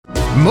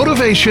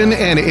Motivation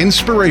and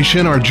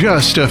inspiration are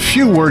just a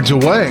few words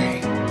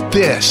away.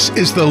 This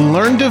is the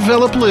Learn,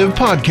 Develop, Live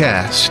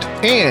podcast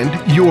and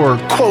your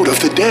quote of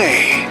the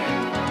day.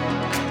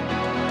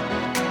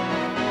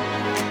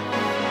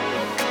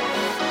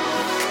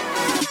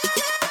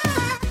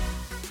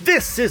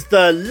 This is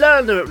the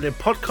Learn, Develop, Live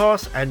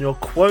podcast and your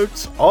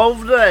quote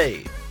of the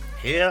day.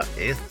 Here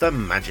is the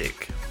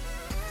magic.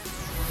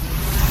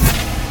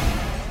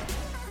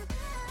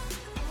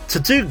 To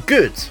do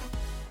good,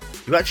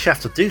 you actually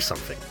have to do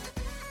something.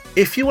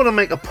 If you want to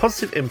make a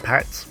positive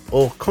impact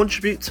or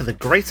contribute to the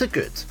greater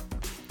good,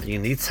 then you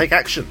need to take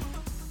action.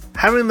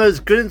 Having those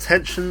good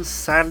intentions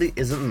sadly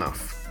isn't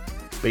enough,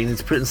 but you need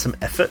to put in some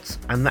effort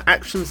and the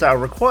actions that are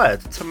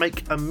required to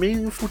make a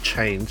meaningful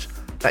change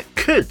that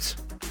could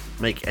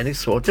make any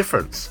sort of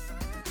difference.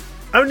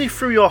 Only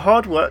through your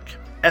hard work,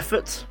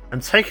 effort,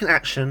 and taking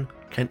action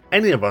can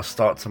any of us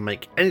start to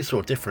make any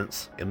sort of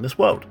difference in this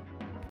world.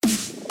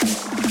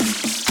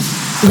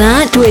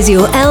 That was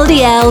your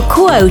LDL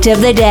quote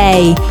of the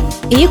day.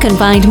 You can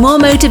find more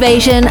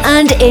motivation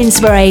and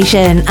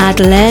inspiration at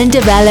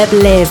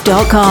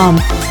learndeveloplive.com,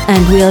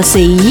 and we'll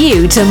see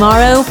you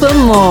tomorrow for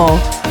more.